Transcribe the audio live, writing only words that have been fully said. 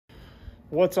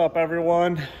What's up,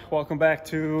 everyone? Welcome back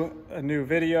to a new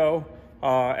video.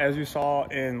 As you saw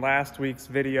in last week's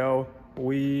video,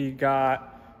 we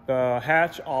got the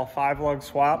hatch all 5 lugs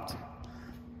swapped.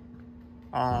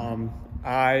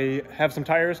 I have some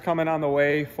tires coming on the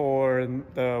way for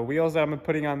the wheels that I'm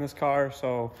putting on this car,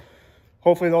 so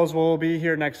hopefully those will be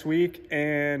here next week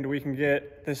and we can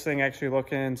get this thing actually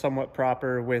looking somewhat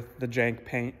proper with the jank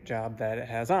paint job that it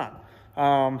has on.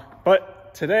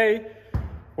 But today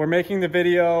we're making the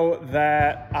video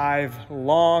that I've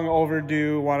long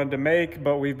overdue wanted to make,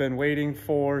 but we've been waiting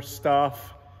for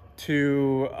stuff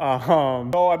to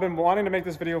so I've been wanting to make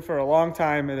this video for a long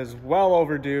time. It is well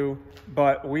overdue,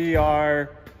 but we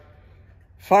are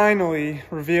finally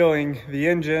revealing the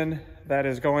engine that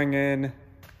is going in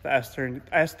the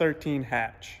S13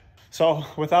 hatch. So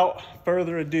without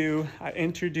further ado, I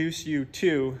introduce you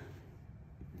to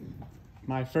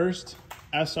my first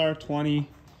SR20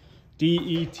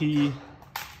 DET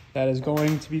that is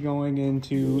going to be going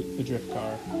into the drift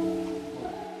car.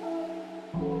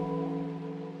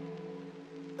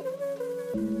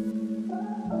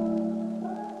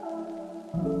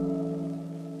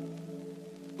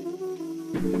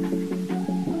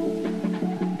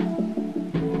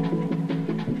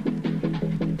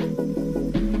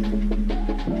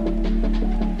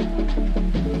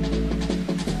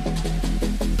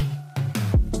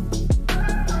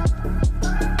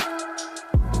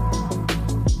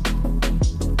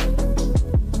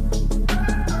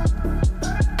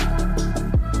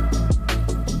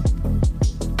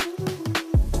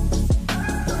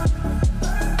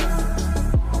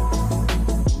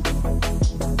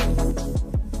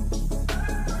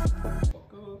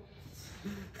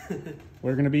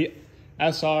 We're gonna be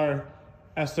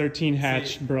S13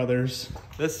 hatch brothers.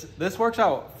 This works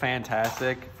out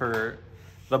fantastic for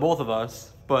the both of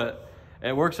us, but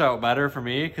it works out better for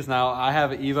me because now I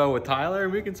have an Evo with Tyler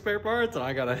and we can spare parts, and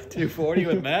I got a 240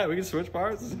 with Matt. We can switch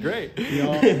parts. This is great.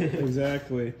 Yeah,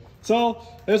 exactly. So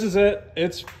this is it.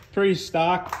 It's pretty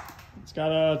stock. It's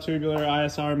got a tubular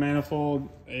ISR manifold,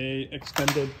 a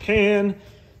extended pan,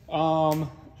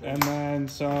 and then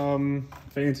some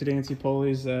fancy dancy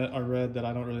pulleys that are red that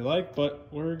I don't really like, but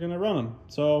we're gonna run them.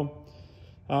 So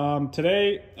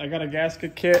today I got a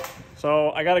gasket kit. So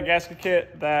I got a gasket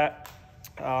kit that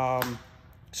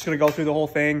just gonna go through the whole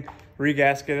thing,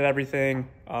 re-gasketed everything.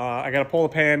 I gotta pull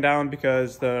the pan down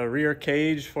because the rear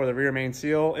cage for the rear main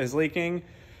seal is leaking.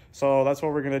 So that's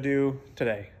what we're gonna do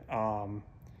today. And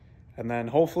then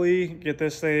hopefully get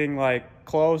this thing like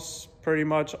close, pretty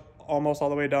much almost all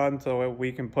the way done so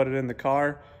we can put it in the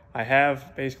car. I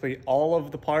have basically all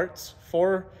of the parts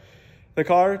for the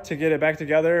car to get it back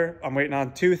together. I'm waiting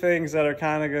on 2 things that are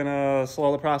kind of gonna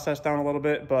slow the process down a little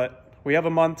bit, but we have a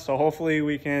month, so hopefully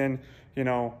we can, you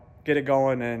know, get it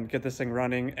going and get this thing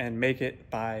running and make it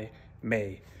by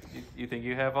May. You think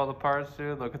you have all the parts,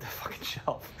 dude? Look at the fucking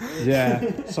shelf.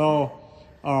 Yeah, so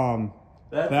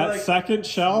that like second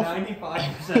shelf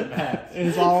 95% Matt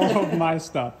is all of my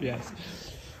stuff, yes.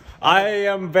 I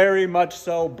am very much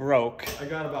so broke. I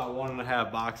got about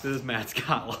 1.5 boxes. Matt's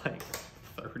got like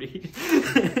 30.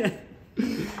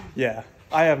 Yeah,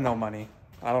 I have no money.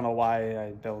 I don't know why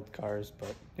I build cars,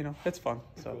 but you know, it's fun.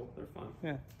 So cool. They're fun.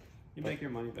 Yeah. You make your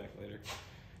money back later.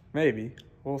 Maybe.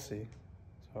 We'll see.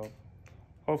 So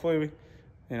hopefully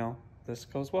this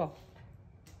goes well.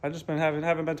 I just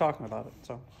haven't been talking about it,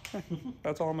 so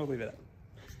that's all I'm gonna leave it at.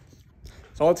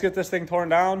 So let's get this thing torn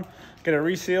down, get it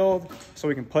resealed so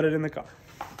we can put it in the car.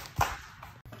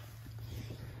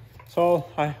 So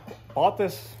I bought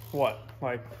this, like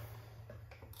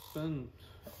It's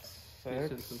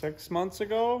been 6 months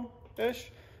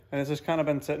ago-ish, and it's just kind of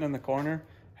been sitting in the corner.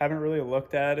 Haven't really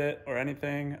looked at it or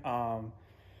anything.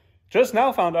 Just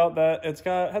now found out that it's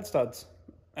got head studs,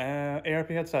 ARP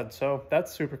head studs, so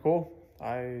that's super cool.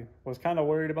 I was kind of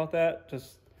worried about that,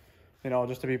 just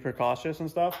to be precautious and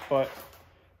stuff, but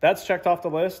that's checked off the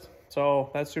list, so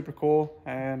that's super cool.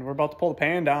 And we're about to pull the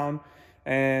pan down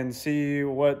and see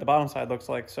what the bottom side looks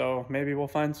like, so maybe we'll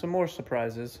find some more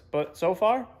surprises. But so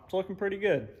far, it's looking pretty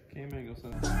good. Okay, mango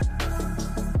son.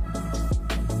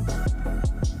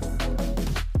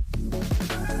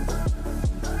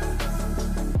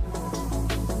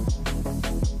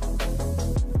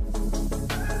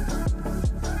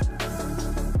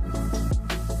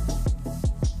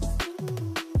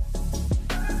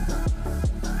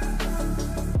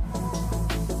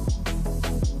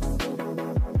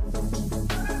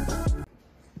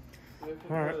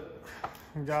 All right,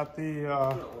 we got the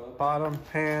bottom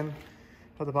pan,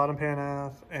 put the bottom pan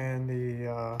off, and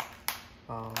the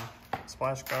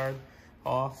splash guard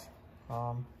off.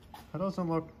 It doesn't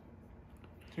look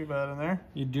too bad in there.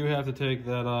 You do have to take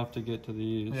that off to get to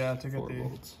these. Yeah, to get 4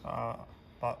 bolts.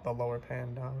 the lower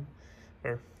pan down,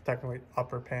 or technically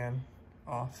upper pan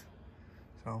off.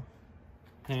 So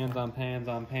Pans on pans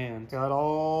on pans. got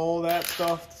all that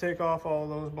stuff to take off all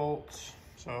those bolts.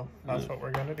 So that's what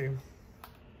we're gonna do.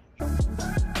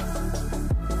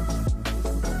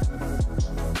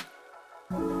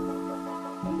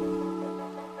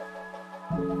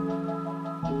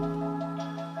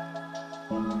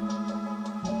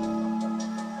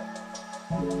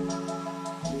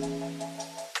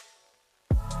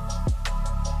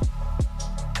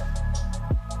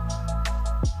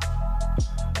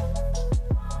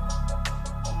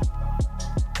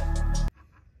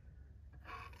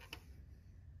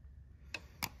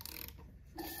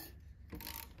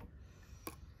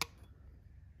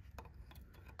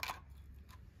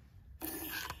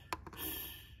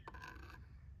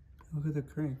 Look at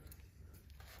the crank.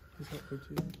 Is that for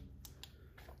you?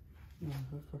 No,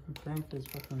 that fucking crank is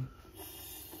fucking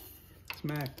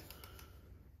smacked.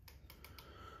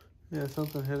 Yeah,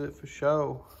 something hit it for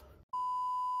show.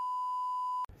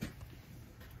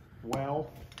 Well,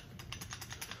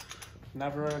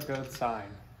 never a good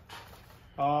sign.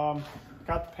 Got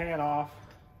the pan off,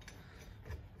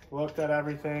 looked at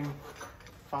everything,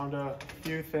 found a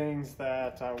few things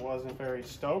that I wasn't very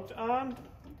stoked on.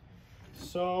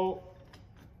 So,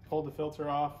 pulled the filter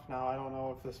off. Now, I don't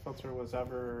know if this filter was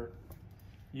ever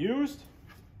used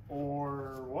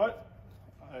or what.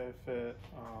 If it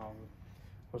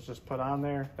was just put on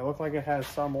there. It looked like it has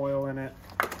some oil in it,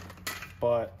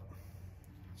 but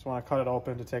just want to cut it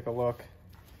open to take a look.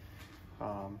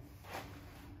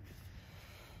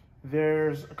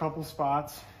 There's a couple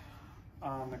spots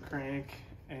on the crank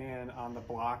and on the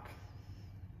block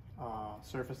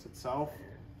surface itself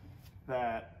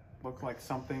that looked like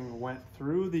something went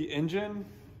through the engine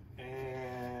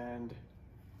and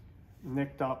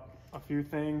nicked up a few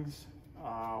things.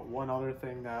 One other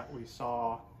thing that we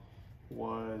saw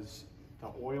was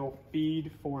the oil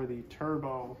feed for the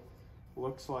turbo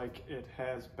looks like it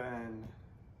has been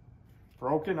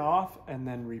broken off and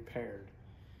then repaired.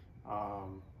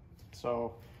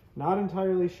 So not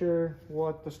entirely sure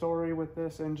what the story with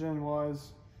this engine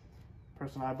was. The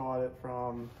person I bought it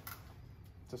from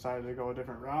decided to go a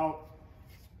different route.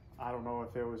 I don't know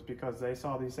if it was because they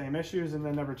saw these same issues and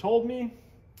they never told me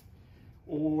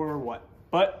or what,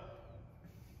 but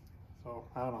so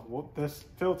I don't know. This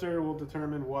filter will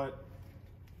determine what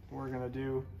we're gonna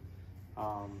do.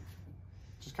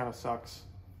 Just kind of sucks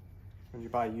when you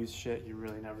buy used shit, you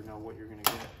really never know what you're gonna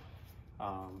get.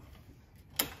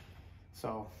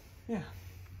 So yeah,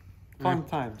 fun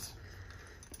times.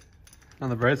 On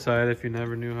the bright side, if you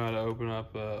never knew how to open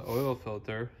up an oil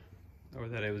filter, or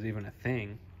that it was even a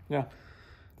thing. Yeah,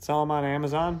 sell them on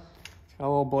Amazon. It's got a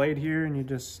little blade here, and you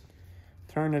just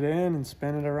turn it in and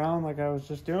spin it around like I was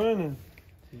just doing, and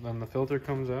then the filter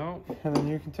comes out. And then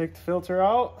you can take the filter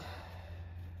out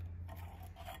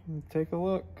and take a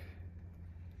look.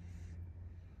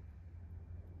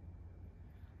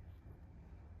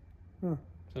 Huh.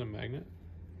 Is that a magnet?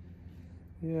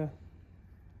 Yeah.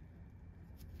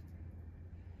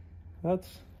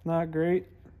 That's not great.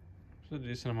 There's a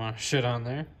decent amount of shit on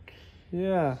there.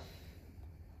 Yeah.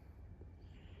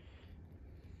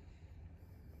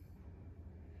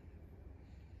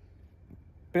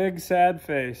 Big sad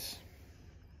face.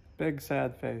 Big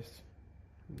sad face.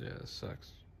 Yeah, it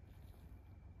sucks.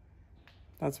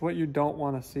 That's what you don't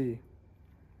want to see.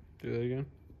 Do that again.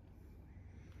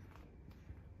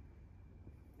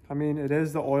 I mean, it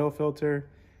is the oil filter,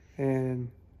 and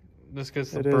this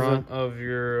gets the brunt of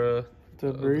your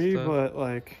debris, but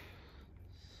like,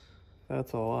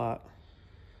 that's a lot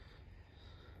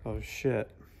of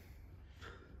shit.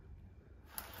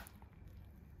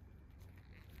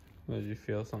 Did you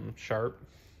feel something sharp?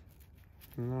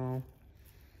 No.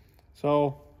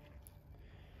 So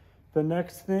the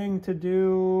next thing to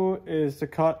do is to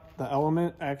cut the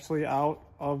element actually out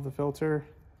of the filter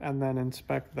and then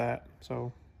inspect that.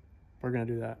 So we're gonna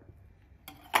do that.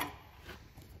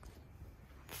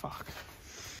 Fuck.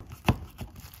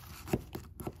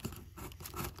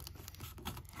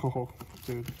 Oh,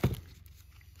 dude.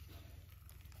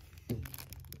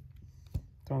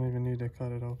 Don't even need to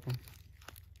cut it open.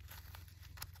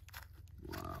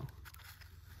 Wow.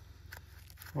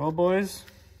 Well, boys,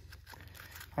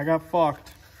 I got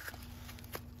fucked.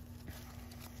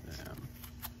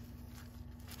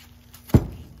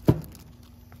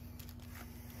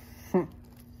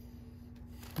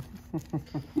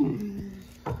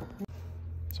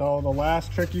 So the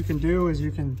last trick you can do is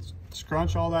you can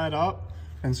scrunch all that up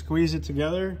and squeeze it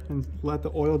together and let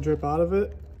the oil drip out of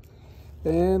it.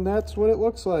 And that's what it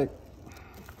looks like.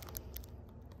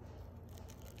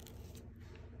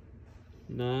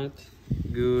 Not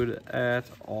good at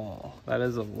all. That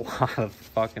is a lot of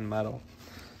fucking metal.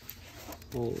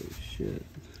 Holy shit.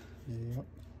 Yep.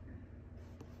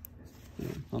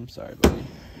 I'm sorry, buddy.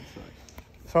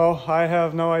 So I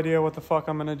have no idea what the fuck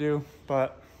I'm gonna do,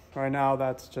 but right now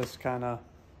that's just kind of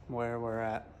where we're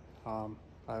at.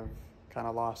 I've kind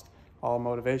of lost all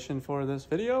motivation for this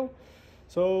video.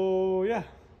 So yeah,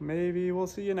 maybe we'll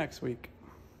see you next week.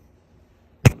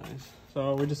 Nice.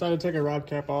 So we decided to take a rod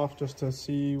cap off just to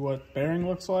see what bearing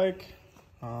looks like.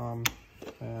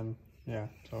 And yeah,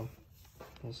 so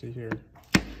we'll see here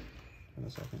in a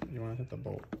second. You want to hit the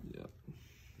bolt? Yep.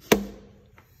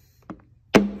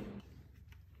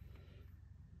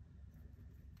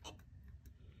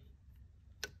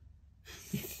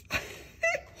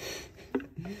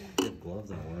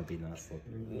 Gloves, I want to be not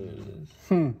slippery.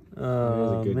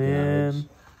 Oh good man,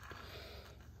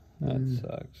 that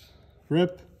sucks.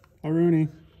 Rip a Rooney.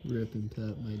 Rip and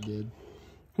tap my did.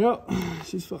 Yep,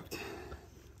 she's fucked.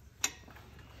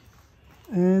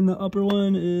 And the upper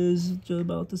one is just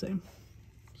about the same.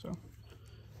 So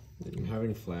I'm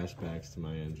having flashbacks to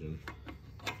my engine.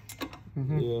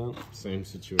 Yeah. Same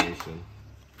situation.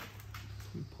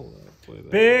 Pull that. Play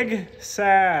that. big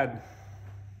sad.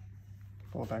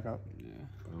 Pull it back up.